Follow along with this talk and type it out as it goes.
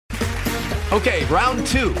Okay, round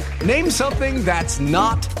two. Name something that's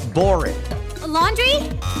not boring. A laundry?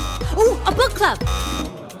 Ooh, a book club.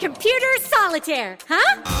 Computer solitaire,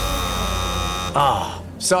 huh? Ah,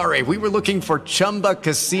 sorry, we were looking for Chumba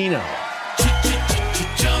Casino.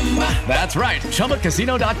 That's right,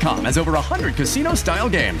 ChumbaCasino.com has over 100 casino-style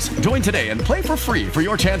games. Join today and play for free for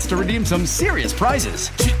your chance to redeem some serious prizes.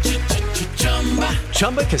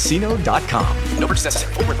 ChumbaCasino.com. No purchase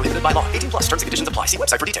necessary. Void where prohibited by law. 18 plus. Terms and conditions apply. See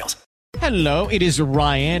website for details. Hello, it is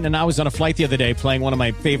Ryan, and I was on a flight the other day playing one of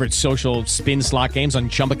my favorite social spin slot games on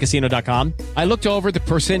ChumbaCasino.com. I looked over at the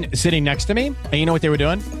person sitting next to me, and you know what they were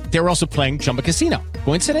doing? They were also playing Chumba Casino.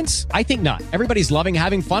 Coincidence? I think not. Everybody's loving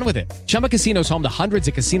having fun with it. Chumba Casino is home to hundreds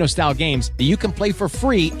of casino-style games that you can play for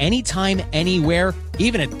free anytime, anywhere,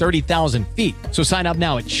 even at 30,000 feet. So sign up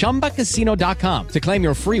now at ChumbaCasino.com to claim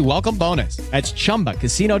your free welcome bonus. That's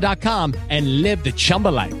ChumbaCasino.com and live the Chumba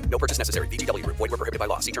life. No purchase necessary. VGW. Void where prohibited by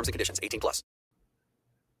law. See terms and conditions. 18 plus.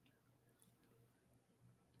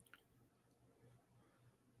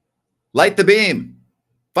 Light the beam.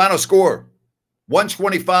 Final score,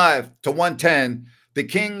 125-110. The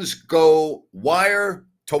Kings go wire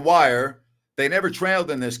to wire. They never trailed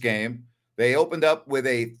in this game. They opened up with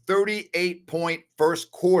a 38-point first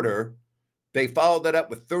quarter. They followed that up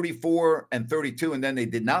with 34 and 32, and then they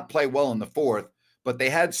did not play well in the fourth, but they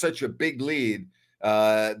had such a big lead.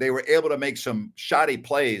 They were able to make some shoddy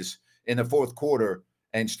plays in the fourth quarter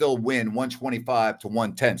and still win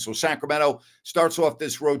 125-110. So Sacramento starts off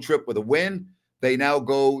this road trip with a win. They now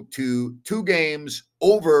go to 2 games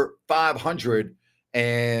over 500.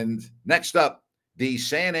 And next up, the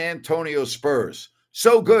San Antonio Spurs.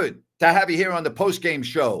 So good to have you here on the postgame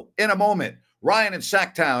show. In a moment, Ryan and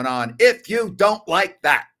Sacktown on If You Don't Like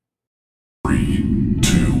That. 3,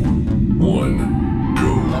 2, 1,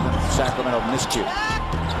 go. Sacramento miscue.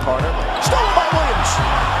 Carter. Stolen by Williams.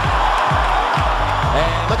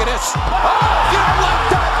 And look at this. Oh, you don't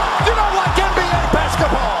like that. You don't like NBA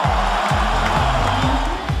basketball.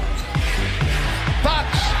 Fox.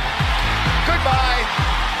 Goodbye.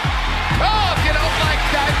 Oh, if you don't like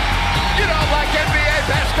that, you don't like NBA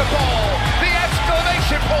basketball. The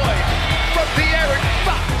exclamation point from De'Aaron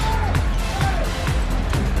Fox.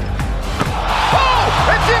 Oh,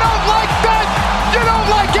 if you don't like that, you don't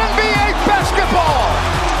like NBA basketball.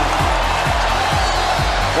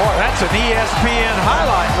 Boy, that's an ESPN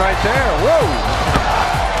highlight right there. Whoa.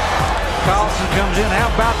 Carlson comes in. How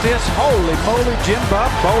about this? Holy moly, Jim Bob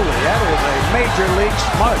Foley. That is a major league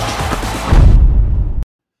smush.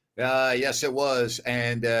 Yes, it was.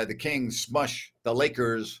 And the Kings smush the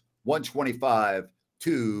Lakers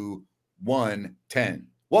 125-110.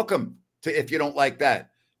 Welcome to If You Don't Like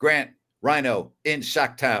That. Grant Rhino in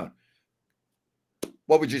Sacktown.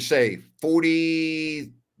 What would you say?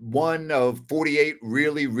 41 of 48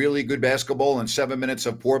 really, really good basketball and 7 minutes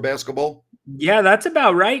of poor basketball? Yeah, that's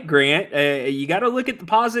about right, Grant. You got to look at the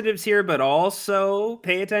positives here, but also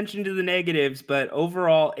pay attention to the negatives. But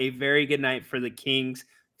overall, a very good night for the Kings.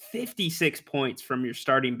 56 points from your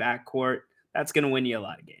starting backcourt. That's going to win you a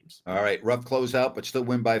lot of games. All right. Rough closeout, but still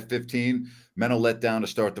win by 15. Mental letdown to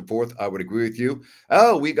start the fourth. I would agree with you.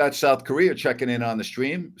 Oh, we got South Korea checking in on the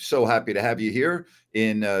stream. So happy to have you here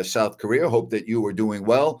in South Korea. Hope that you are doing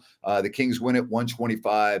well. The Kings win it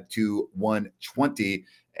 125-120.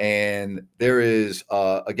 And there is,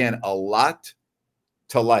 again, a lot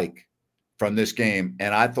to like from this game.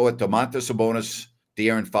 And I thought Domantas Sabonis,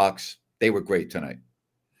 De'Aaron Fox, they were great tonight.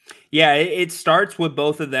 Yeah, it starts with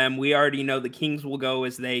both of them. We already know the Kings will go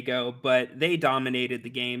as they go, but they dominated the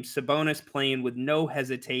game. Sabonis playing with no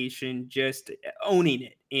hesitation, just owning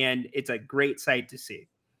it. And it's a great sight to see.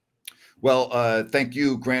 Well, thank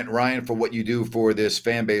you, Grant and Ryan, for what you do for this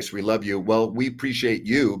fan base. We love you. Well, we appreciate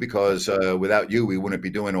you because without you, we wouldn't be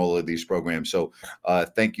doing all of these programs. So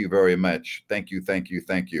thank you very much. Thank you.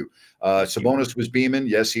 Sabonis was beaming.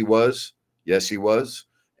 Yes, he was.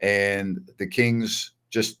 And the Kings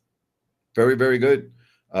just very, very good.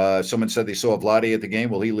 Someone said they saw Vlade at the game.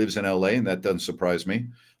 Well, he lives in L.A., and that doesn't surprise me.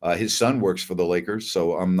 His son works for the Lakers,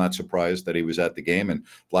 so I'm not surprised that he was at the game. And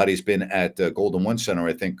Vlade's been at Golden One Center,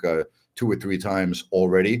 I think, 2 or 3 times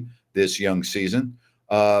already this young season.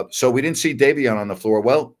 So we didn't see Davion on the floor.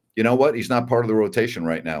 Well, you know what? He's not part of the rotation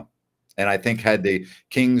right now. And I think had the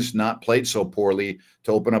Kings not played so poorly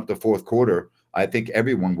to open up the fourth quarter, I think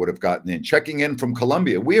everyone would have gotten in. Checking in from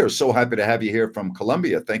Colombia. We are so happy to have you here from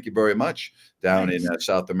Colombia. Thank you very much down in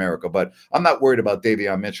South America. But I'm not worried about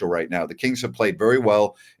Davion Mitchell right now. The Kings have played very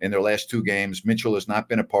well in their last 2 games. Mitchell has not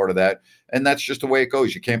been a part of that. And that's just the way it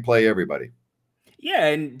goes. You can't play everybody. Yeah,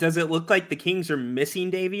 and does it look like the Kings are missing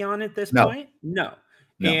Davion at this point? No.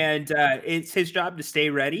 No. And it's his job to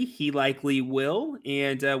stay ready. He likely will,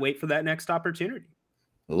 and wait for that next opportunity.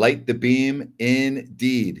 Light the beam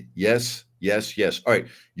indeed. Yes, yes, yes. All right.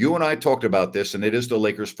 You and I talked about this, and it is the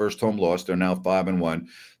Lakers' first home loss. They're now 5-1.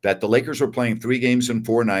 That the Lakers were playing 3 games in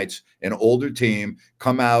 4 nights, an older team,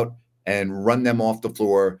 come out and run them off the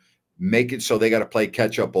floor, make it so they got to play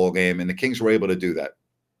catch-up all game, and the Kings were able to do that.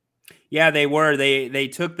 Yeah, they were. They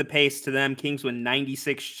took the pace to them. Kings win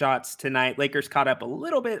 96 shots tonight. Lakers caught up a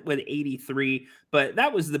little bit with 83, but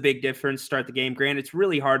that was the big difference to start the game. Grant, it's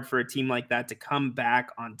really hard for a team like that to come back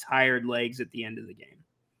on tired legs at the end of the game.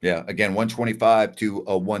 Yeah, again, 125 to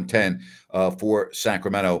 110 for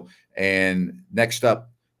Sacramento. And next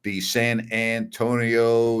up, the San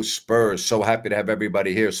Antonio Spurs. So happy to have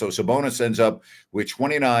everybody here. So Sabonis ends up with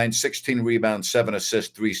 29, 16 rebounds, 7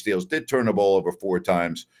 assists, 3 steals. Did turn the ball over 4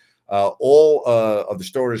 times. All of the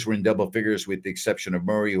starters were in double figures with the exception of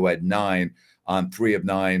Murray, who had 9 on 3 of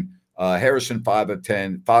 9. Harrison, 5 of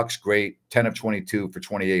 10. Fox, great, 10 of 22 for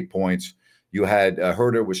 28 points. You had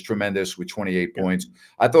Herter was tremendous with 28 points.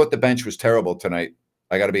 I thought the bench was terrible tonight.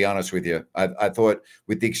 I got to be honest with you. I thought,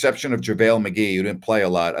 with the exception of JaVale McGee, who didn't play a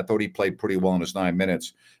lot, I thought he played pretty well in his 9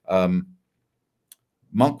 minutes.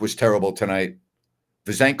 Monk was terrible tonight.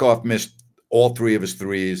 Vezenkov missed all 3 of his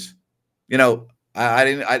threes. You know,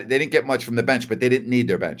 they didn't get much from the bench, but they didn't need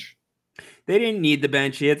their bench. They didn't need the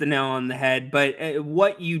bench. You hit the nail on the head. But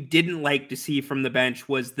what you didn't like to see from the bench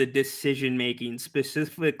was the decision-making,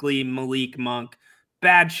 specifically Malik Monk.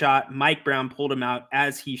 Bad shot. Mike Brown pulled him out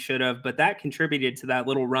as he should have, but that contributed to that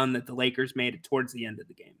little run that the Lakers made towards the end of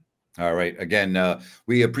the game. All right. Again,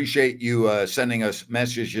 we appreciate you sending us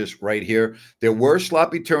messages right here. There were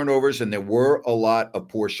sloppy turnovers and there were a lot of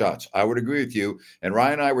poor shots. I would agree with you. And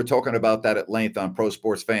Ryan and I were talking about that at length on Pro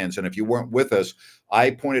Sports Fans. And if you weren't with us,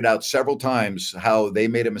 I pointed out several times how they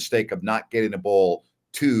made a mistake of not getting the ball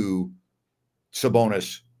to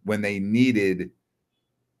Sabonis when they needed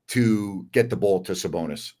to get the ball to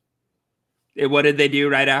Sabonis. What did they do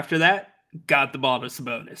right after that? Got the ball to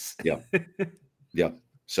Sabonis. Yeah. Yeah.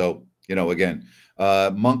 So, again,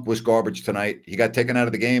 Monk was garbage tonight. He got taken out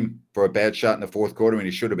of the game for a bad shot in the 4th quarter, and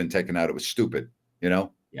he should have been taken out. It was stupid, Yeah.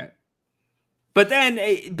 But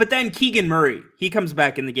then Keegan Murray, he comes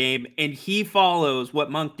back in the game, and he follows what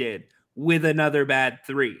Monk did with another bad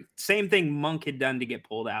 3. Same thing Monk had done to get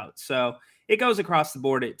pulled out. So it goes across the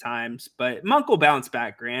board at times, but Monk will bounce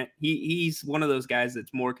back, Grant. He's one of those guys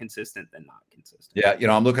that's more consistent than not consistent.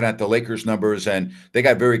 Yeah, I'm looking at the Lakers numbers, and they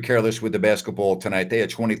got very careless with the basketball tonight. They had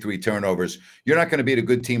 23 turnovers. You're not going to beat a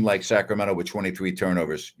good team like Sacramento with 23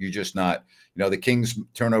 turnovers. You're just not. The Kings'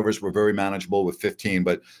 turnovers were very manageable with 15,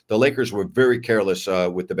 but the Lakers were very careless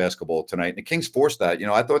with the basketball tonight. And the Kings forced that.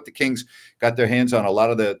 I thought the Kings got their hands on a lot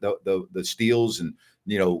of the steals and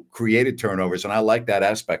created turnovers, and I like that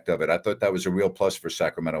aspect of it. I thought that was a real plus for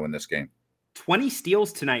Sacramento in this game. 20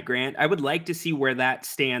 steals tonight, Grant. I would like to see where that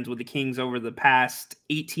stands with the Kings over the past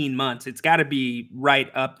 18 months. It's got to be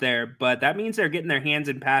right up there, but that means they're getting their hands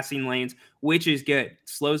in passing lanes, which is good.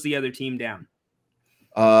 Slows the other team down.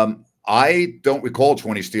 I don't recall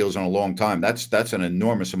 20 steals in a long time. That's an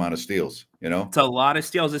enormous amount of steals, It's a lot of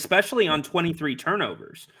steals, especially on 23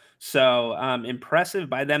 turnovers. So impressive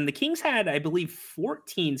by them. The Kings had, I believe,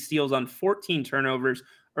 14 steals on 14 turnovers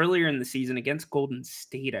earlier in the season against Golden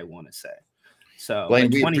State, I want to say. So Blaine,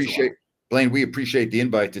 we appreciate the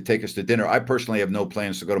invite to take us to dinner. I personally have no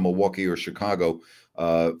plans to go to Milwaukee or Chicago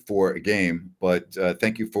for a game, but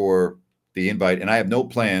thank you for the invite. And I have no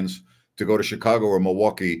plans to go to Chicago or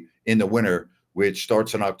Milwaukee in the winter, which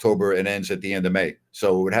starts in October and ends at the end of May.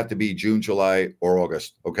 So it would have to be June, July, or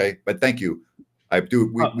August. Okay. But thank you. We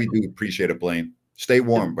do appreciate it, Blaine. Stay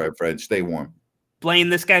warm, my friend. Stay warm. Blaine,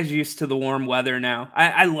 this guy's used to the warm weather now.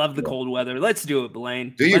 I love the cold weather. Let's do it,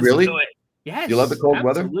 Blaine. Do you Let's really? Do it. Yes. You love the cold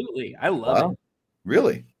weather? Absolutely. I love it.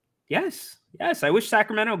 Really? Yes. Yes. I wish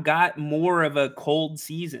Sacramento got more of a cold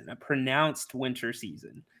season, a pronounced winter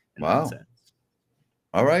season. Wow.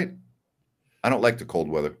 All right. I don't like the cold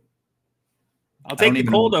weather. I'll take the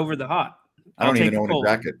cold over the hot. I don't even own a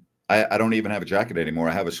jacket. I don't even have a jacket anymore.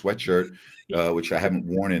 I have a sweatshirt, which I haven't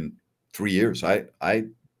worn in 3 years. I'd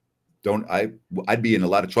be in a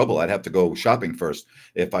lot of trouble. I'd have to go shopping first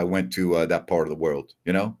if I went to that part of the world,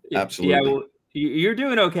 Absolutely. Yeah, well, you're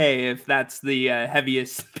doing okay if that's the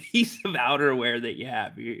heaviest piece of outerwear that you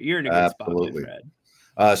have. You're in a good spot, my friend.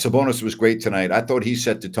 Sabonis was great tonight. I thought he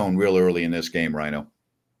set the tone real early in this game, Rhino.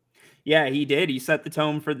 Yeah, he did. He set the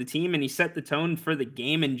tone for the team, and he set the tone for the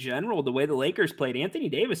game in general. The way the Lakers played, Anthony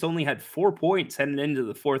Davis only had 4 points heading into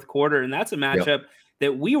the fourth quarter, and that's a Yep. matchup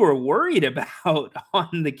that we were worried about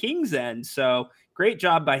on the Kings end. So great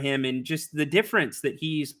job by him, and just the difference that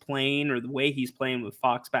he's playing, or the way he's playing with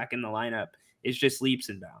Fox back in the lineup, is just leaps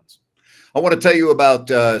and bounds. I want to tell you about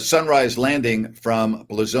Sunrise Landing from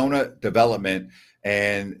Blazona Development,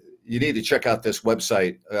 and you need to check out this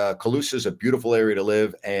website. Calusa is a beautiful area to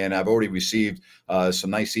live, and I've already received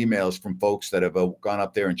some nice emails from folks that have gone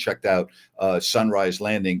up there and checked out Sunrise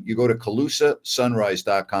Landing. You go to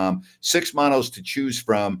calusasunrise.com. 6 models to choose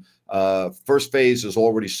from. First phase is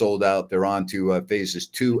already sold out. They're on to phases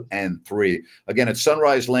 2 and 3. Again, it's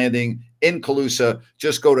Sunrise Landing in Calusa.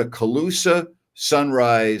 Just go to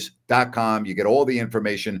calusasunrise.com. You get all the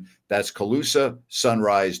information. That's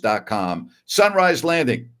calusasunrise.com. Sunrise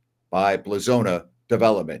Landing by Blazona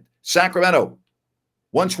Development. Sacramento,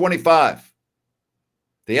 125.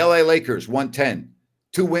 The LA Lakers, 110.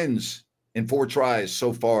 2 wins in 4 tries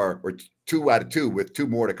so far, or 2 out of 2 with 2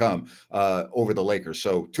 more to come over the Lakers.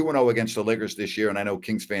 So 2-0 against the Lakers this year, and I know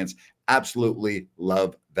Kings fans absolutely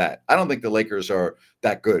love that. I don't think the Lakers are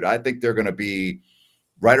that good. I think they're going to be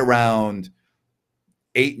right around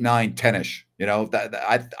 8, 9, 10-ish. You know,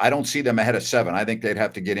 I don't see them ahead of 7. I think they'd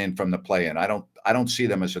have to get in from the play-in. I don't see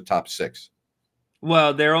them as a top 6.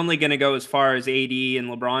 Well, they're only going to go as far as AD and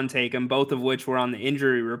LeBron take them, both of which were on the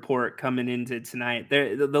injury report coming into tonight.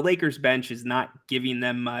 The Lakers bench is not giving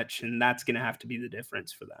them much, and that's going to have to be the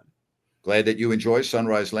difference for them. Glad that you enjoy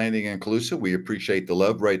Sunrise Landing in Calusa. We appreciate the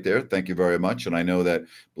love right there. Thank you very much. And I know that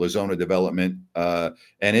Blazona Development, and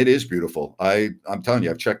it is beautiful. I'm telling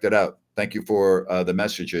you, I've checked it out. Thank you for the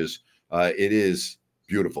messages. It is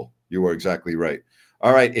beautiful. You are exactly right.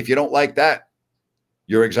 All right. If you don't like that,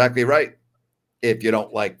 you're exactly right. If you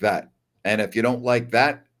don't like that. And if you don't like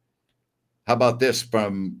that, how about this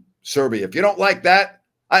from Serbia? If you don't like that,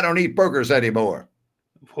 I don't eat burgers anymore.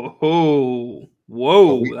 Whoa,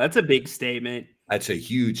 that's a big statement. That's a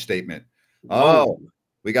huge statement. Whoa. Oh,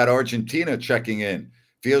 we got Argentina checking in.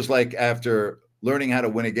 Feels like after learning how to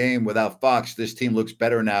win a game without Fox, this team looks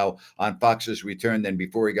better now on Fox's return than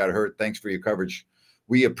before he got hurt. Thanks for your coverage.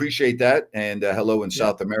 We appreciate that. And hello in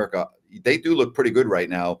South America. They do look pretty good right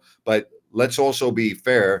now, but let's also be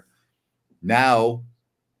fair. Now,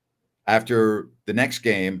 after the next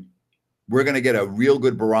game, we're going to get a real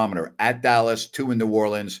good barometer at Dallas, 2 in New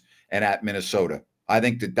Orleans, and at Minnesota. I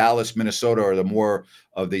think the Dallas, Minnesota are the more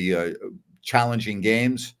of the challenging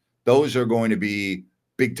games. Those are going to be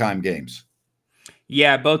big-time games.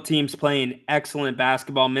 Yeah, both teams playing excellent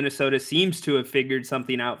basketball. Minnesota seems to have figured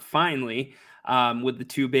something out finally with the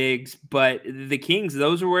 2 bigs. But the Kings,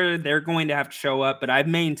 those are where they're going to have to show up. But I've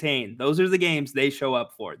maintained those are the games they show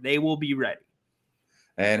up for. They will be ready.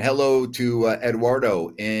 And hello to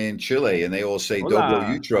Eduardo in Chile. And they all say Hola.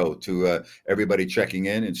 Dobro Utro to everybody checking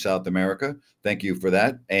in South America. Thank you for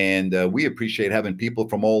that. And we appreciate having people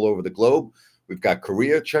from all over the globe. We've got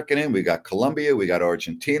Korea checking in. We got Colombia. We got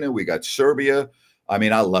Argentina. We got Serbia. I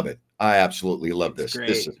mean, I love it. I absolutely love this. Great.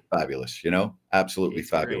 This is fabulous, absolutely It's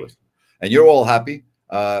fabulous. great. And you're all happy.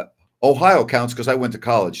 Ohio counts because I went to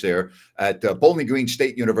college there at Bowling Green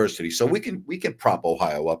State University. So we can prop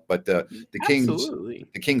Ohio up, but the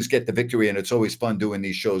Kings get the victory, and it's always fun doing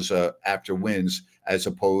these shows after wins as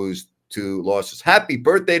opposed to losses. Happy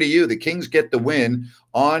birthday to you. The Kings get the win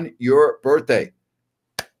on your birthday.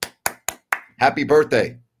 Happy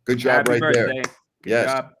birthday. Good job. Happy right birthday. there. Good Yes.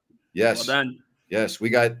 job. Yes. Well done. Yes. We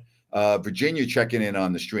got Virginia checking in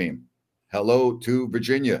on the stream. Hello to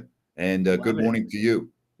Virginia, and good morning to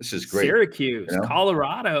you. This is great. Syracuse,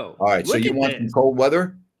 Colorado. All right. Look So you at want this. some cold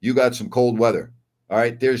weather? You got some cold weather. All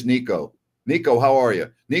right. There's Nico. Nico, how are you?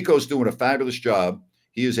 Nico's doing a fabulous job.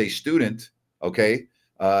 He is a student,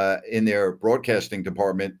 in their broadcasting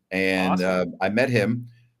department. And Awesome. I met him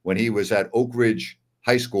when he was at Oak Ridge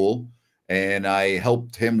High School, and I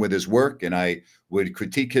helped him with his work, and I would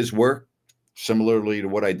critique his work similarly to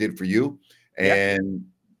what I did for you. And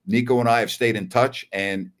Nico and I have stayed in touch,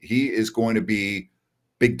 and he is going to be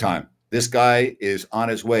big time. This guy is on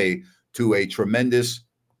his way to a tremendous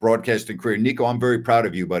broadcasting career. Nico, I'm very proud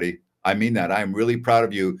of you, buddy. I mean that. I am really proud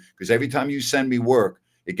of you because every time you send me work,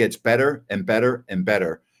 it gets better and better and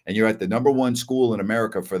better. And you're at the #1 school in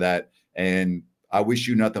America for that. And I wish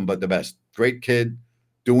you nothing but the best. Great kid,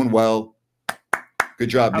 doing well. Good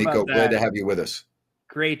job, How Nico. about Glad that? to have you with us.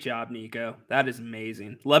 Great job, Nico. That is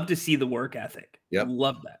amazing. Love to see the work ethic. Yep.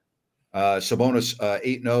 Love that. Sabonis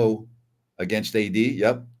 8-0 against AD.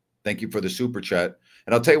 Yep. Thank you for the super chat.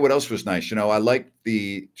 And I'll tell you what else was nice. I like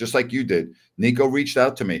just like you did. Nico reached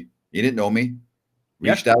out to me. He didn't know me.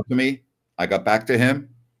 reached out to me. I got back to him.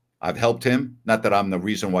 I've helped him. Not that I'm the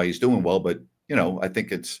reason why he's doing well, but I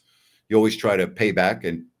think you always try to pay back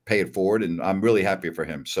and pay it forward. And I'm really happy for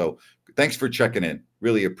him. So thanks for checking in.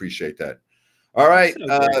 Really appreciate that. All right.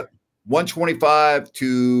 So 125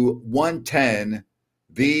 to 110,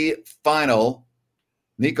 the final.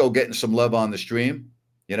 Nico getting some love on the stream.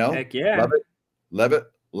 Heck yeah. Love it. Love it.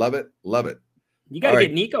 Love it. Love it. You got to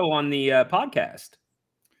get Nico on the podcast.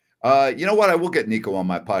 You know what? I will get Nico on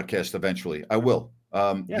my podcast eventually. I will.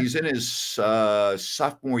 He's in his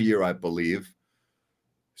sophomore year, I believe.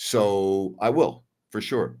 So I will, for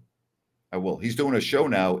sure. I will. He's doing a show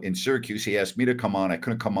now in Syracuse. He asked me to come on. I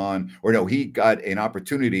couldn't come on. Or no, he got an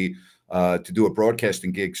opportunity to do a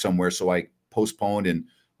broadcasting gig somewhere. So I postponed, and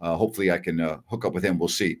hopefully I can hook up with him. We'll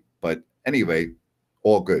see. But anyway,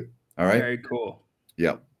 all good. All right. Very cool.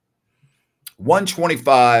 Yeah.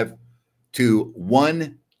 125 to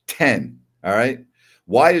 110. All right.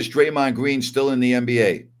 Why is Draymond Green still in the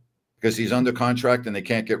NBA? Because he's under contract and they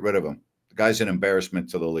can't get rid of him. The guy's an embarrassment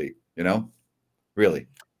to the league, Really.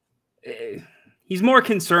 He's more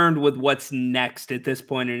concerned with what's next at this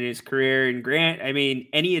point in his career. And Grant, I mean,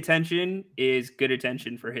 any attention is good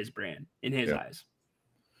attention for his brand in his eyes.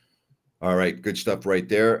 All right. Good stuff right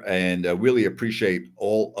there. And really appreciate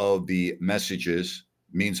all of the messages.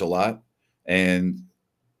 Means a lot. And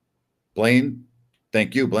Blaine,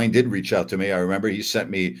 thank you. Blaine did reach out to me. I remember he sent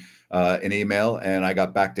me an email, and I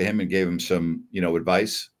got back to him and gave him some,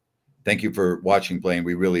 advice. Thank you for watching, Blaine.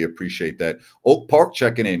 We really appreciate that. Oak Park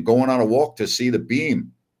checking in, going on a walk to see the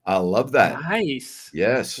beam. I love that. Nice.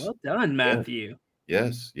 Yes. Well done, Matthew.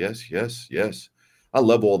 Yes. I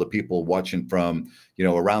love all the people watching from,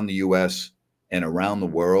 around the U.S. and around the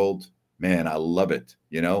world. Man, I love it.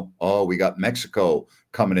 Oh, we got Mexico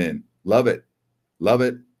coming in. Love it. Love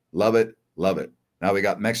it. Love it. Love it. Now we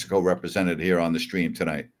got Mexico represented here on the stream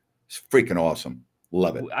tonight. It's freaking awesome.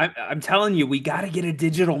 Love it. I'm telling you, we got to get a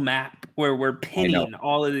digital map where we're pinning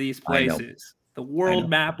all of these places. The world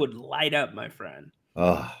map would light up, my friend.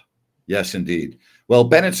 Yes, indeed. Well,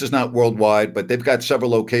 Bennett's is not worldwide, but they've got several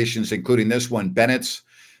locations, including this one, Bennett's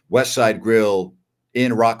West Side Grill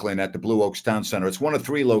in Rockland at the Blue Oaks Town Center. It's one of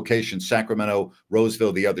 3 locations, Sacramento,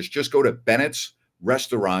 Roseville, the others. Just go to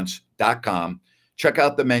Bennett'sRestaurants.com. Check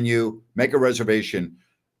out the menu, make a reservation.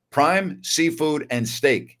 Prime seafood and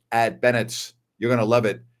steak at Bennett's. You're going to love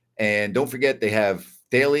it. And don't forget, they have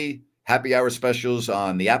daily happy hour specials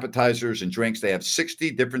on the appetizers and drinks. They have 60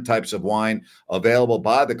 different types of wine available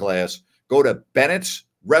by the glass. Go to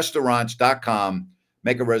Bennett'sRestaurants.com.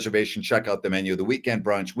 Make a reservation. Check out the menu. The weekend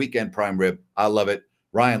brunch, weekend prime rib. I love it.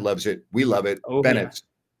 Ryan loves it. We love it. Bennett's.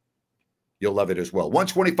 You'll love it as well.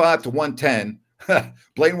 125 to 110.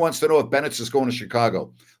 Blaine wants to know if Bennett's is going to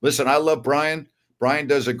Chicago. Listen, I love Brian. Brian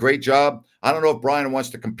does a great job. I don't know if Brian wants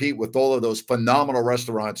to compete with all of those phenomenal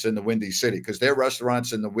restaurants in the Windy City, because their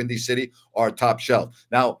restaurants in the Windy City are top shelf.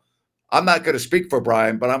 Now, I'm not going to speak for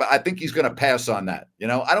Brian, but I think he's going to pass on that.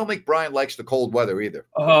 I don't think Brian likes the cold weather either.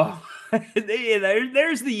 Oh,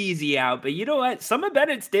 there's the easy out. But you know what? Some of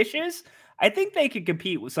Bennett's dishes, I think they could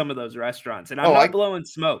compete with some of those restaurants. And I'm not blowing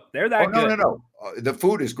smoke. They're that good. No. The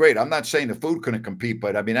food is great. I'm not saying the food couldn't compete,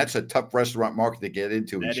 but I mean, that's a tough restaurant market to get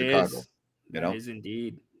into in Chicago. That is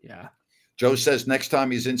indeed. Yeah. Joe says next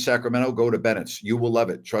time he's in Sacramento, go to Bennett's. You will love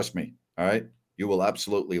it. Trust me. All right. You will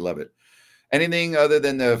absolutely love it. Anything other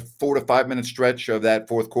than the 4 to 5 minute stretch of that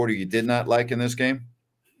fourth quarter you did not like in this game?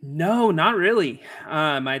 No, not really.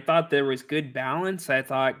 I thought there was good balance. I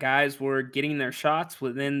thought guys were getting their shots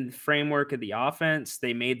within the framework of the offense.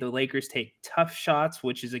 They made the Lakers take tough shots,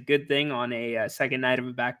 which is a good thing on a second night of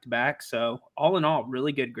a back-to-back. So all in all,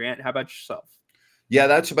 really good, Grant. How about yourself? Yeah,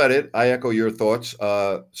 that's about it. I echo your thoughts.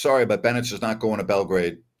 Sorry, but Bennett's is not going to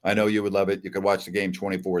Belgrade. I know you would love it. You could watch the game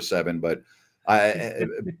 24/7, but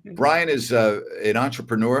Brian is an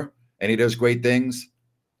entrepreneur and he does great things.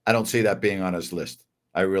 I don't see that being on his list.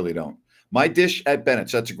 I really don't. My dish at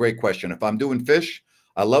Bennett's, that's a great question. If I'm doing fish,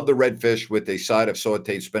 I love the red fish with a side of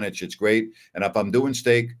sauteed spinach. It's great. And if I'm doing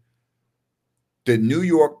steak, the New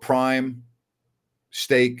York prime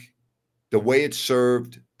steak, the way it's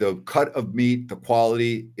served, the cut of meat, the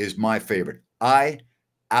quality is my favorite. I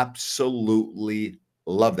absolutely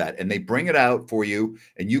love that. And they bring it out for you,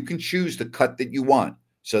 and you can choose the cut that you want.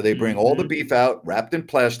 So they bring all the beef out, wrapped in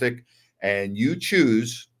plastic, and you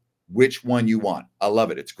choose which one you want. I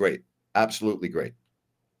love it. It's great. Absolutely great.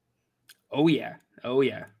 Oh, yeah. Oh,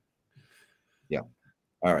 yeah. Yeah.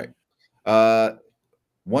 All right.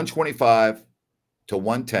 125 to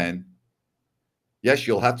 110. Yes,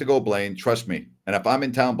 you'll have to go, Blaine. Trust me. And if I'm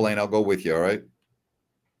in town, Blaine, I'll go with you, all right?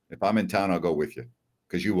 If I'm in town, I'll go with you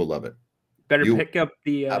because you will love it. Better You pick up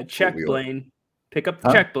the check, absolutely are. Blaine. Pick up the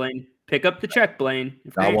Huh? check, Blaine. Pick up the check, Blaine.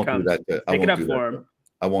 If No, I Grant won't do comes, that. I pick it won't up do for that. him.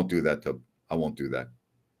 I won't do that. I won't do that.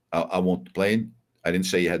 I won't. Blaine, I didn't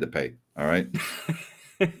say you had to pay. All right.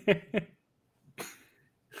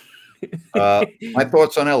 My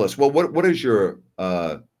thoughts on Ellis. Well, what is your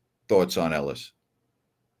thoughts on Ellis?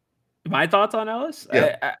 My thoughts on Ellis?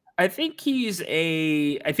 Yeah. I think he's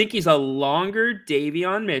a longer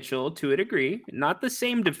Davion Mitchell to a degree. Not the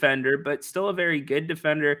same defender, but still a very good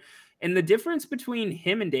defender. And the difference between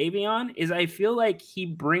him and Davion is I feel like he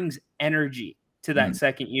brings energy to that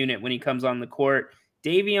second unit when he comes on the court.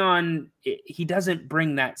 Davion, he doesn't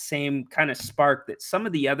bring that same kind of spark that some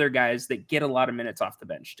of the other guys that get a lot of minutes off the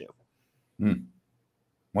bench do.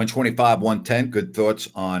 125, 110. Good thoughts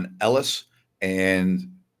on Ellis.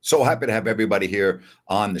 And so happy to have everybody here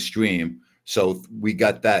on the stream. So we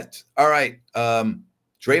got that. All right.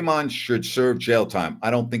 Draymond should serve jail time. I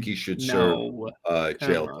don't think he should serve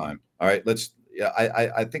jail time. All right.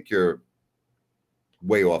 I think you're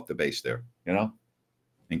way off the base there.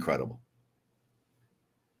 Incredible.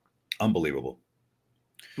 Unbelievable.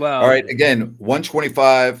 Well, all right. Again,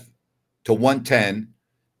 125 to 110.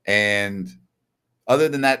 And other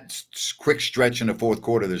than that quick stretch in the fourth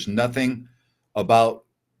quarter, there's nothing about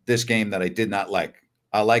this game that I did not like.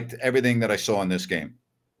 I liked everything that I saw in this game.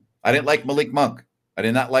 I didn't like Malik Monk. I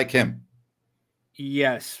did not like him.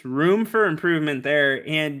 Yes, room for improvement there.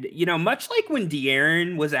 And, much like when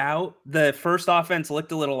De'Aaron was out, the first offense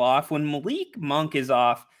looked a little off. When Malik Monk is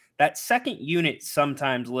off, that second unit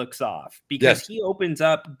sometimes looks off because he opens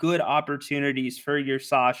up good opportunities for your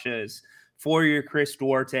Sashas, for your Chris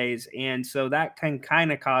Duartes. And so that can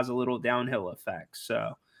kind of cause a little downhill effect.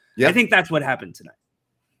 So I think that's what happened tonight.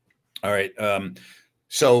 All right.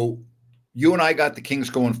 So you and I got the Kings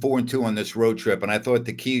going 4-2 on this road trip, and I thought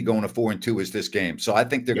the key going to 4-2 is this game. So I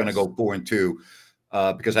think they're going to go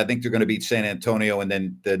 4-2 because I think they're going to beat San Antonio, and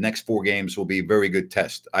then the next 4 games will be a very good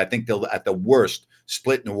test. I think they'll, at the worst,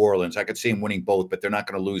 split New Orleans. I could see them winning both, but they're not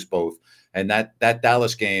going to lose both. And that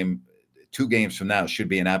Dallas game, 2 games from now, should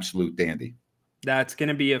be an absolute dandy. That's going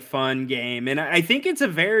to be a fun game. And I think it's a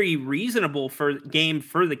very reasonable game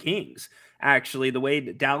for the Kings. Actually, the way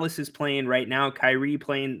that Dallas is playing right now, Kyrie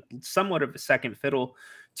playing somewhat of a second fiddle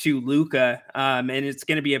to Luka, and it's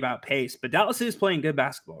going to be about pace. But Dallas is playing good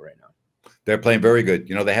basketball right now. They're playing very good.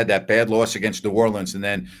 They had that bad loss against New Orleans, and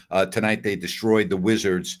then tonight they destroyed the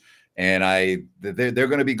Wizards. And they're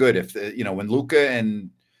going to be good if when Luka and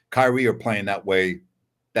Kyrie are playing that way.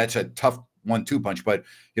 That's a tough 1-2 punch. But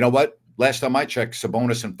you know what? Last time I checked,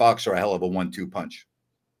 Sabonis and Fox are a hell of a 1-2 punch.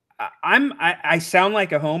 I sound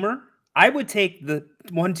like a homer. I would take the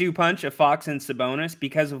 1-2 punch of Fox and Sabonis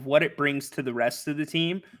because of what it brings to the rest of the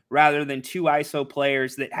team rather than 2 ISO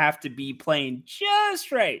players that have to be playing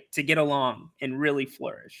just right to get along and really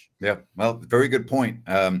flourish. Yeah, well, very good point.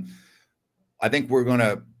 I think we're going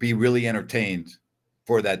to be really entertained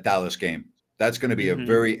for that Dallas game. That's going to be a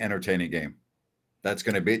very entertaining game. That's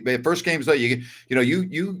going to be the first games though.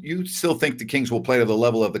 You still think the Kings will play to the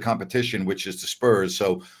level of the competition, which is the Spurs.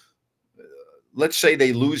 So let's say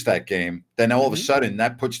they lose that game, then all of a sudden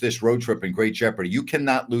that puts this road trip in great jeopardy. You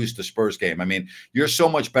cannot lose the Spurs game. I mean, you're so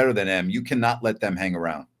much better than them. You cannot let them hang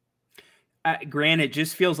around. Granted, it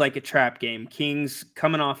just feels like a trap game. Kings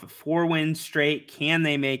coming off of 4 wins straight. Can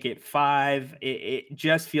they make it 5? It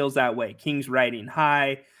just feels that way. Kings riding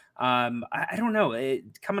high. I don't know.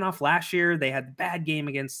 Coming off last year, they had the bad game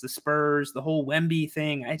against the Spurs, the whole Wemby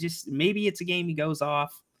thing. Maybe it's a game he goes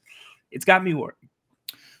off. It's got me worried.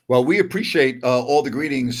 Well, we appreciate all the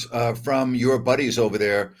greetings from your buddies over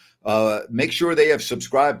there. Make sure they have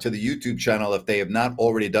subscribed to the YouTube channel if they have not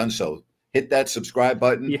already done so. Hit that subscribe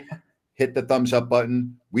button. Yeah. Hit the thumbs up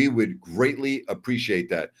button. We would greatly appreciate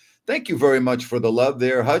that. Thank you very much for the love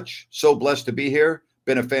there, Hutch. So blessed to be here.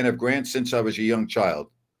 Been a fan of Grant since I was a young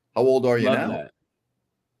child. How old are you now? That.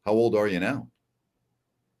 How old are you now?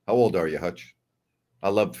 How old are you, Hutch? I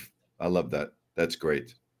love that. That's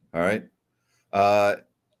great. All right.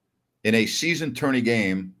 In a season tourney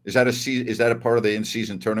game, is that a part of the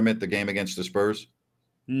in-season tournament, the game against the Spurs?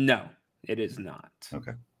 No, it is not.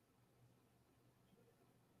 Okay.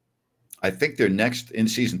 I think their next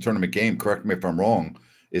in-season tournament game, correct me if I'm wrong,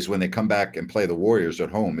 is when they come back and play the Warriors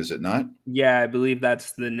at home, is it not? Yeah, I believe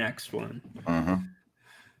that's the next one. Uh-huh.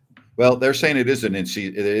 Well, they're saying it is an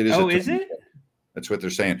in-season. It is. Oh, is it? That's what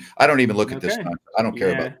they're saying. I don't even look at this time. I don't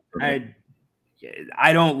care about it.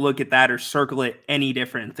 I don't look at that or circle it any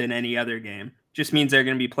different than any other game. Just means they're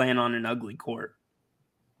going to be playing on an ugly court.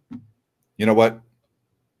 You know what?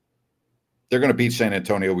 They're going to beat San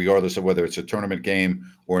Antonio regardless of whether it's a tournament game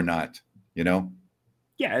or not,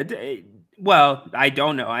 Yeah. Well, I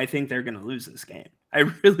don't know. I think they're going to lose this game. I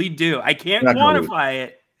really do. I can't They're not gonna lose. quantify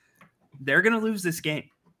it. They're going to lose this game.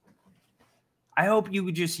 I hope you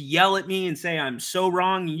would just yell at me and say I'm so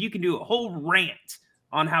wrong, and you can do a whole rant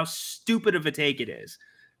on how stupid of a take it is.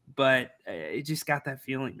 But it just got that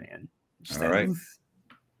feeling, man. Just All right.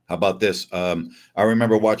 How about this? I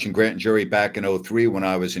remember watching Grant and Jerry back in 2003 when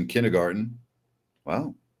I was in kindergarten.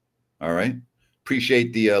 Wow. All right.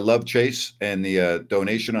 Appreciate the love chase and the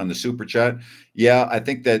donation on the super chat. Yeah, I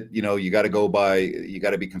think that, you got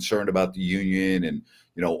to be concerned about the union and,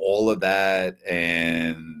 all of that.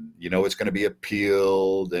 And, it's going to be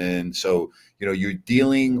appealed. And so, you're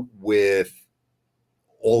dealing with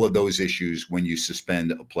all of those issues when you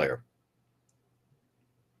suspend a player.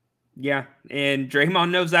 Yeah, and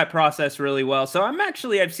Draymond knows that process really well. So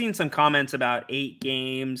I've seen some comments about 8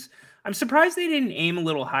 games. I'm surprised they didn't aim a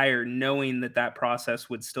little higher, knowing that process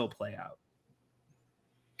would still play out.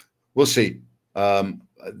 We'll see.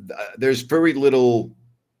 There's very little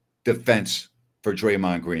defense for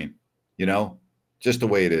Draymond Green, just the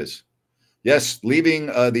way it is. Yes, leaving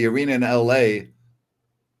the arena in LA,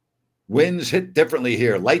 winds hit differently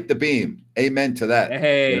here. Light the beam. Amen to that.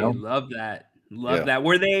 Hey, love that. Love that.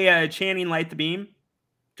 Were they chanting "Light the Beam"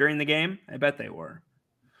 during the game? I bet they were.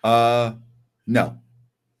 No.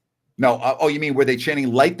 Oh, you mean were they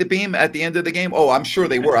chanting "Light the Beam" at the end of the game? Oh, I'm sure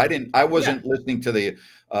they were. I wasn't listening to the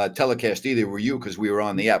telecast either. Were you? Because we were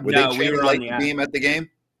on the app. Were they chanting "Light the Beam" at the game?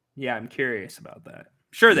 Yeah, I'm curious about that.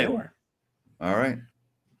 Sure, they were. All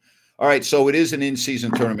right. So it is an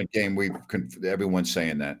in-season tournament game. Everyone's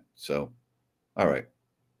saying that. So, all right.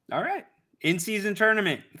 In-season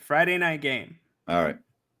tournament, Friday night game. All right.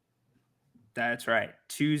 That's right.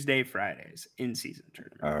 Tuesday, Fridays, in-season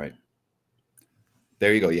tournament. All right.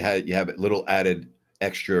 There you go. You have a little added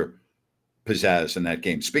extra pizzazz in that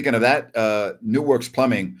game. Speaking of that, New Works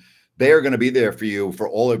Plumbing, they are going to be there for you for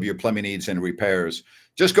all of your plumbing needs and repairs.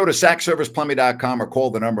 Just go to sackserviceplumbing.com or call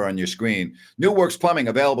the number on your screen. New Works Plumbing,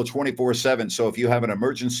 available 24/7. So if you have an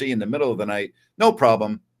emergency in the middle of the night, no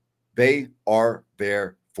problem. They are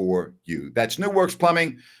there for you. That's New Works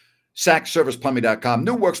Plumbing, sackserviceplumbing.com.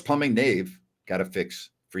 New Works Plumbing, they've got a fix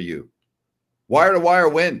for you. Wire to wire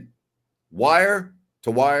win. Wire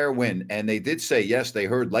to wire win. And they did say, yes, they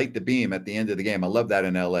heard "Light the Beam" at the end of the game. I love that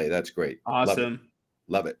in LA. That's great. Awesome.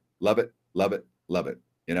 Love it.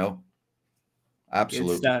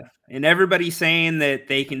 Absolutely. Good stuff. And everybody's saying that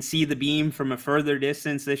they can see the beam from a further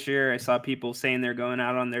distance this year. I saw people saying they're going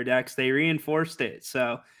out on their decks. They reinforced it.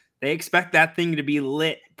 So they expect that thing to be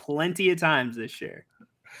lit plenty of times this year.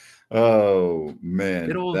 Oh, man.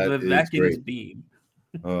 Good old Vivek's beam.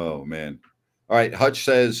 Oh, man. All right. Hutch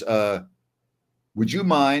says, would you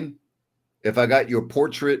mind if I got your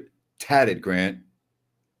portrait tatted, Grant?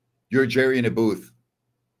 You're Jerry in the booth.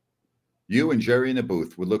 You and Jerry in the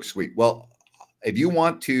booth would look sweet. Well, if you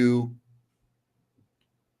want to,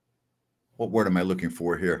 what word am I looking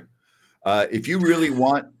for here? If you really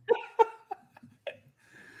want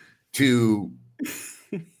to,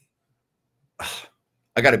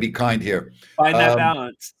 I got to be kind here. Find that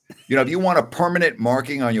balance. If you want a permanent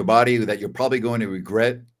marking on your body that you're probably going to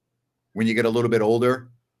regret when you get a little bit older,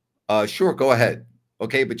 sure, go ahead.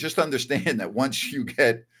 Okay, but just understand that once you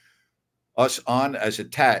get us on as a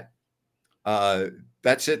tat,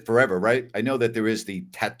 that's it forever, right? I know that there is the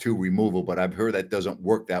tattoo removal, but I've heard that doesn't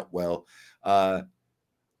work that well.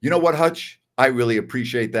 You know what, Hutch? I really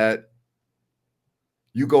appreciate that.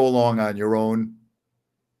 You go along on your own,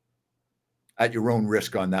 at your own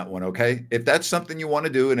risk on that one, okay? If that's something you want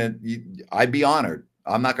to do, and I'd be honored.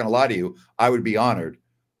 I'm not going to lie to you. I would be honored,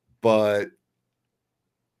 but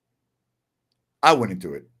I wouldn't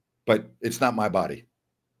do it. But it's not my body.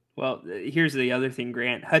 Well, here's the other thing,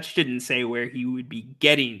 Grant. Hutch didn't say where he would be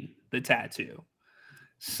getting the tattoo.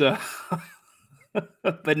 So,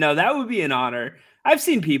 but no, that would be an honor. I've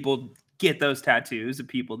seen people get those tattoos of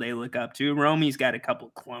people they look up to. Romy's got a couple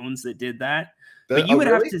clones that did that. But you would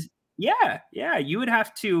have to, you would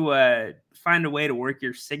have to find a way to work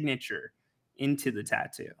your signature into the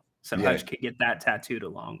tattoo. So Hutch could get that tattooed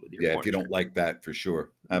along with your portrait. If you don't like that, for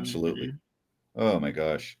sure. Absolutely. Mm-hmm. Oh, my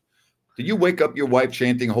gosh. Did you wake up your wife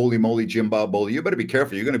chanting "Holy moly, Jim Bob Bowley"? You better be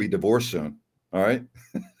careful. You're going to be divorced soon. All right.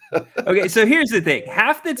 Okay. So here's the thing.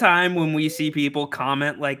 Half the time when we see people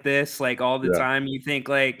comment like this, like all the time, you think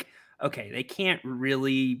like, okay, they can't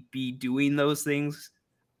really be doing those things.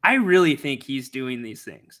 I really think he's doing these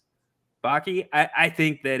things. Baki, I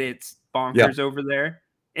think that it's bonkers over there.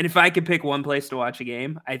 And if I could pick one place to watch a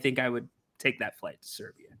game, I think I would take that flight to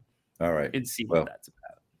Serbia. All right. And see what that's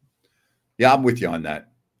about. Yeah, I'm with you on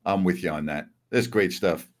that. That's great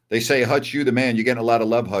stuff. They say, Hutch, you the man. You're getting a lot of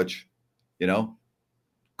love, Hutch.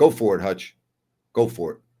 Go for it, Hutch. Go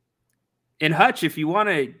for it. And Hutch, if you want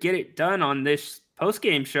to get it done on this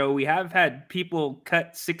post-game show, we have had people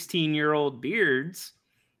cut 16-year-old beards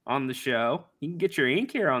on the show. You can get your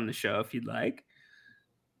ink hair on the show if you'd like.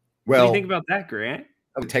 What do you think about that, Grant?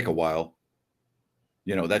 That would take a while.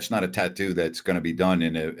 That's not a tattoo that's going to be done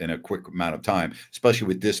in a quick amount of time, especially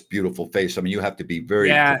with this beautiful face. I mean, you have to be very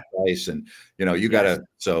precise, and you got to.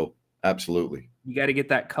 So absolutely, you got to get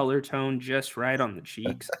that color tone just right on the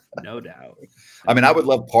cheeks, no doubt. I mean, I would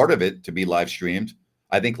love part of it to be live streamed.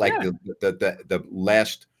 I think the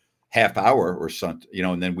last half hour or something,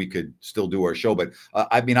 and then we could still do our show. But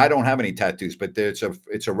I mean, I don't have any tattoos, but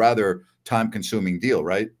it's a rather time consuming deal,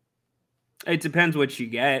 right? It depends what you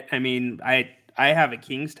get. I mean, I have a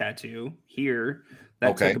King's tattoo here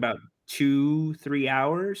that took about 2-3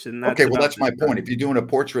 hours, and that's that's my point. If you're doing a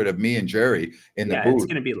portrait of me and Jerry in the booth,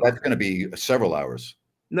 that's going to be several hours.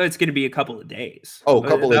 No, it's going to be a couple of days. Oh, a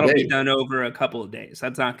couple of days. That'll be done over a couple of days.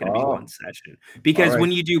 That's not going to be one session, because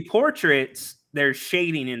when you do portraits, there's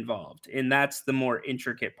shading involved, and that's the more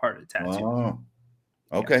intricate part of the tattoo. Oh,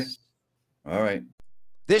 okay. Yes. All right.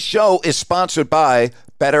 This show is sponsored by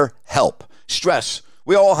BetterHelp. Stress.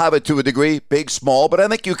 We all have it to a degree, big, small, but I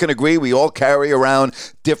think you can agree we all carry around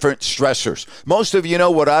different stressors. Most of you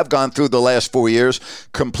know what I've gone through the last 4 years: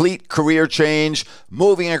 complete career change,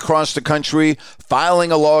 moving across the country,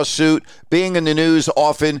 filing a lawsuit, being in the news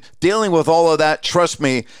often. Dealing with all of that, trust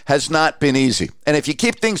me, has not been easy. And if you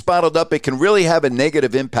keep things bottled up, it can really have a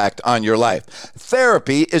negative impact on your life.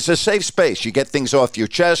 Therapy is a safe space. You get things off your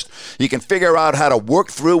chest. You can figure out how to work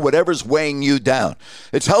through whatever's weighing you down.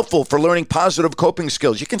 It's helpful for learning positive coping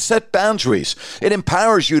skills. You can set boundaries. It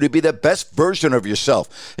empowers you to be the best version of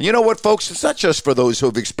yourself. And you know what, folks? It's not just for those who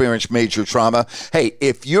have experienced major trauma. Hey,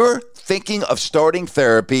 if you're thinking of starting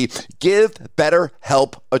therapy, give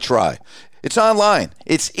BetterHelp a try. It's online.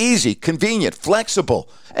 It's easy, convenient, flexible,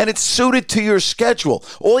 and it's suited to your schedule.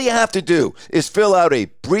 All you have to do is fill out a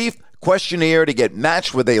brief questionnaire to get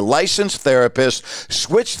matched with a licensed therapist.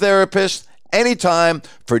 Switch therapists anytime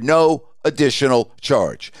for no additional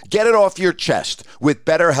charge. Get it off your chest with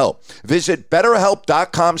BetterHelp. Visit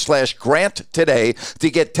BetterHelp.com/Grant today to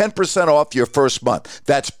get 10% off your first month.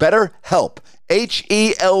 That's BetterHelp,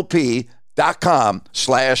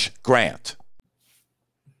 HELP.com/Grant.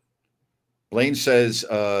 Blaine says,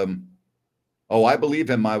 I believe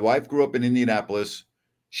him. My wife grew up in Indianapolis.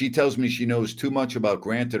 She tells me she knows too much about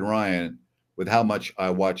Grant and Ryan with how much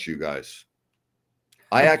I watch you guys.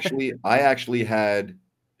 I actually had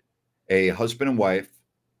a husband and wife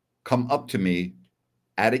come up to me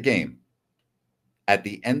at a game, at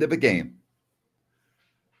the end of a game,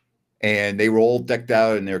 and they were all decked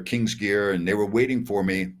out in their King's gear, and they were waiting for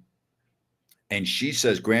me. And she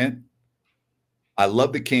says, Grant, I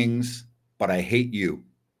love the Kings, but I hate you.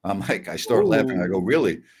 I'm like, I start laughing. I go,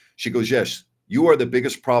 really? She goes, yes, you are the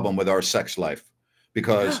biggest problem with our sex life,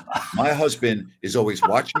 because my husband is always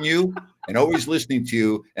watching you and always listening to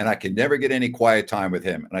you, and I can never get any quiet time with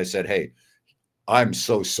him. And I said, hey, I'm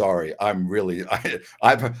so sorry. I'm really, I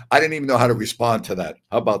didn't even know how to respond to that.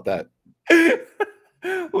 How about that?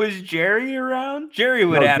 Was Jerry around? Jerry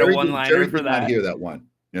would add a one-liner Jerry for did that. not hear that one,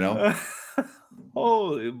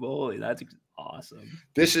 Holy moly, that's awesome.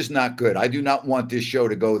 This is not good. I do not want this show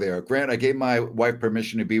to go there. Grant, I gave my wife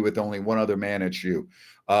permission to be with only one other man. It's you.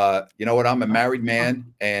 You know what? I'm a married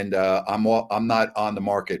man, and I'm not on the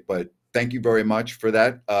market, but thank you very much for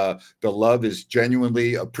that. The love is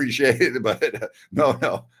genuinely appreciated, but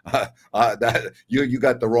no, that you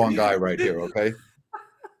got the wrong guy right here. Okay.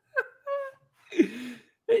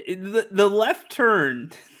 The left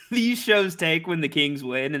turn these shows take when the Kings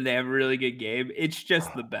win and they have a really good game, it's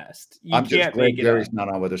just the best. I'm just glad Jerry's not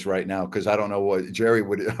on with us right now, because I don't know what Jerry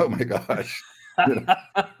would. Oh my gosh. All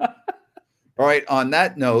right. On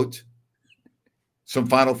that note, some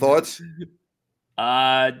final thoughts.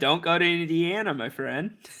 Don't go to Indiana, my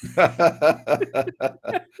friend.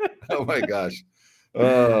 Oh my gosh.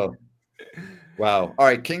 Oh, wow. All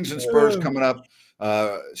right. Kings and Spurs coming up.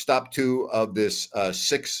 Stop 2 of this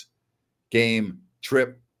 6-game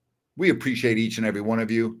trip. We appreciate each and every one of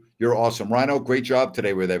you. You're awesome. Rhino, great job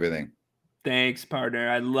today with everything. Thanks, partner.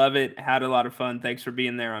 I love it. Had a lot of fun. Thanks for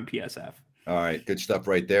being there on PSF. All right. Good stuff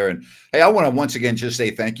right there. And hey, I want to once again just say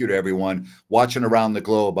thank you to everyone watching around the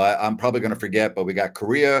globe. I'm probably going to forget, but we got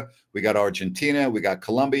Korea, we got Argentina, we got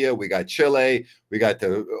Colombia, we got Chile, we got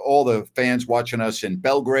all the fans watching us in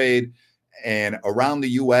Belgrade and around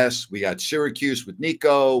the U.S. We got Syracuse with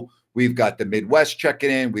Nico. We've got the Midwest checking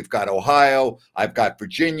in. We've got Ohio. I've got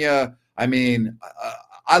Virginia. I mean,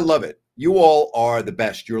 I love it. You all are the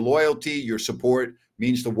best. Your loyalty, your support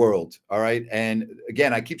means the world. All right. And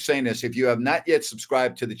again, I keep saying this. If you have not yet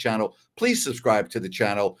subscribed to the channel, please subscribe to the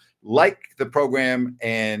channel, like the program,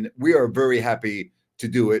 and we are very happy to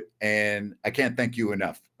do it. And I can't thank you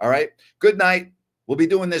enough. All right. Good night. We'll be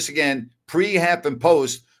doing this again pre, half, and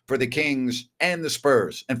post for the Kings and the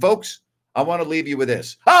Spurs. And folks, I want to leave you with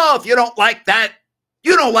this. Oh, if you don't like that,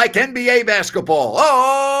 you don't like NBA basketball.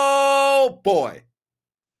 Oh, boy.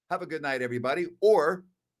 Have a good night, everybody, or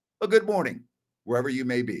a good morning, wherever you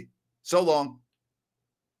may be. So long.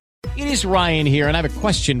 It is Ryan here, and I have a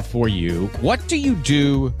question for you. What do you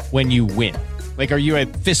do when you win? Like, are you a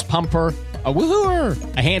fist pumper, a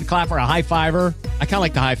woohooer, a hand clapper, a high fiver? I kind of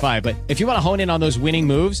like the high five, but if you want to hone in on those winning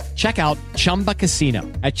moves, check out Chumba Casino.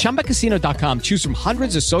 At ChumbaCasino.com, choose from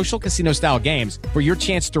hundreds of social casino-style games for your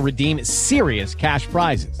chance to redeem serious cash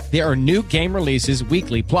prizes. There are new game releases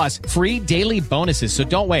weekly, plus free daily bonuses, so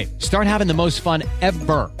don't wait. Start having the most fun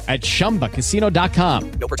ever at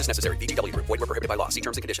ChumbaCasino.com. No purchase necessary. VGW. Void where prohibited by law. See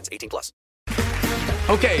terms and conditions. 18+.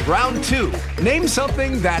 Okay, round two. Name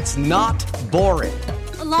something that's not boring.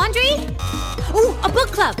 A laundry? Ooh, a book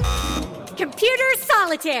club. Computer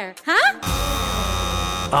solitaire, huh?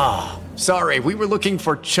 Ah, sorry, we were looking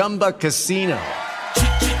for Chumba Casino.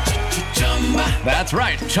 That's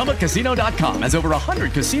right, ChumbaCasino.com has over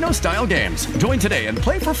 100 casino-style games. Join today and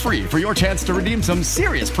play for free for your chance to redeem some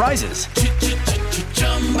serious prizes.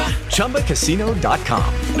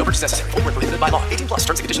 ChumbaCasino.com. No purchase necessary. Void where prohibited by law. 18+. Terms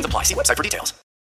and conditions apply. See website for details.